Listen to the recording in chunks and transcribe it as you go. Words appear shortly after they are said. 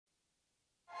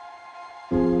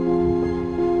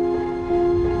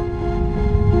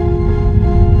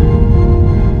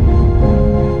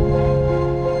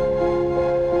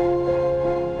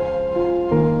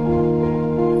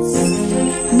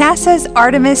NASA's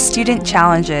Artemis Student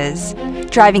Challenges,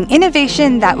 driving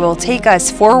innovation that will take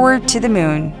us forward to the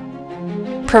moon.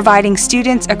 Providing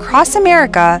students across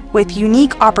America with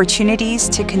unique opportunities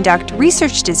to conduct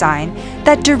research design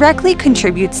that directly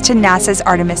contributes to NASA's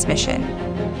Artemis mission.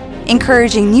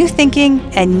 Encouraging new thinking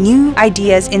and new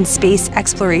ideas in space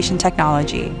exploration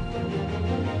technology.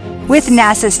 With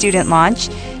NASA Student Launch,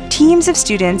 teams of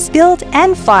students build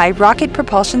and fly rocket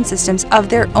propulsion systems of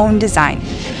their own design.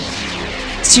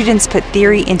 Students put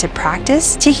theory into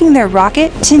practice, taking their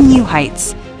rocket to new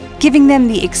heights, giving them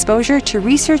the exposure to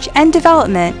research and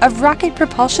development of rocket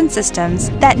propulsion systems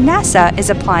that NASA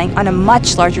is applying on a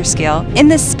much larger scale in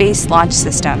the Space Launch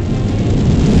System.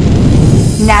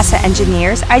 NASA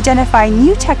engineers identify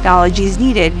new technologies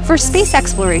needed for space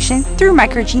exploration through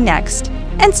Micro-G Next,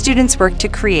 and students work to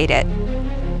create it.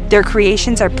 Their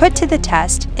creations are put to the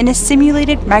test in a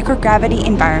simulated microgravity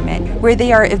environment where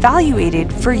they are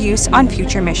evaluated for use on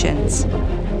future missions.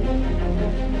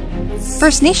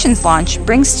 First Nations Launch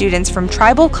brings students from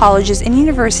tribal colleges and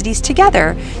universities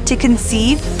together to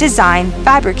conceive, design,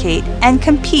 fabricate, and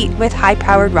compete with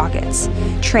high-powered rockets,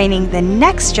 training the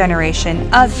next generation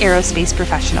of aerospace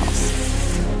professionals.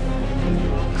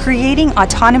 Creating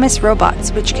autonomous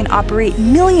robots which can operate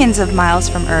millions of miles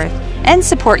from Earth and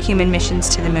support human missions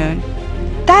to the moon.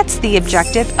 That's the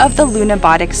objective of the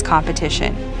Lunabotics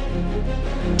competition.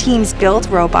 Teams build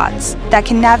robots that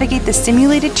can navigate the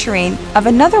simulated terrain of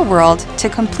another world to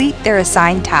complete their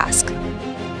assigned task.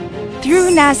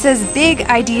 Through NASA's Big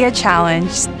Idea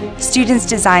Challenge, students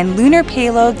design lunar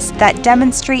payloads that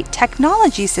demonstrate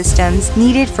technology systems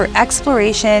needed for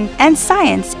exploration and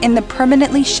science in the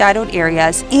permanently shadowed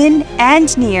areas in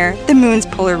and near the moon's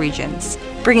polar regions,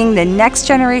 bringing the next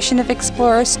generation of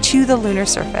explorers to the lunar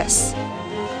surface.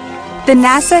 The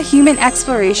NASA Human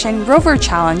Exploration Rover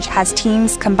Challenge has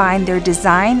teams combine their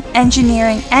design,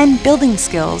 engineering, and building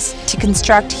skills to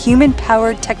construct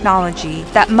human-powered technology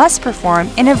that must perform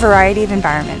in a variety of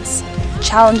environments,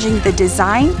 challenging the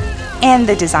design and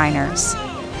the designers.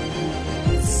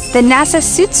 The NASA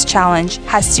Suits Challenge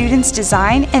has students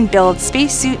design and build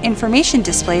spacesuit information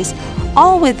displays,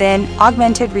 all within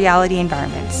augmented reality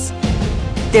environments.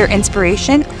 Their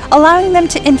inspiration allowing them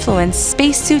to influence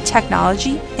spacesuit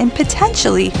technology in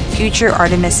potentially future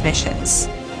Artemis missions.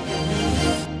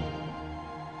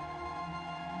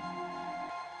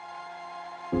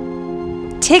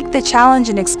 Take the challenge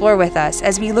and explore with us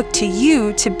as we look to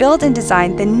you to build and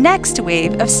design the next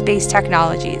wave of space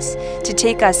technologies to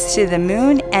take us to the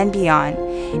moon and beyond.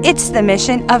 It's the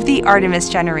mission of the Artemis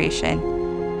generation.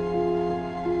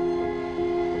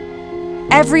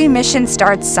 Every mission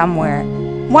starts somewhere.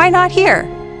 Why not here?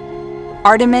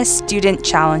 Artemis Student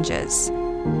Challenges.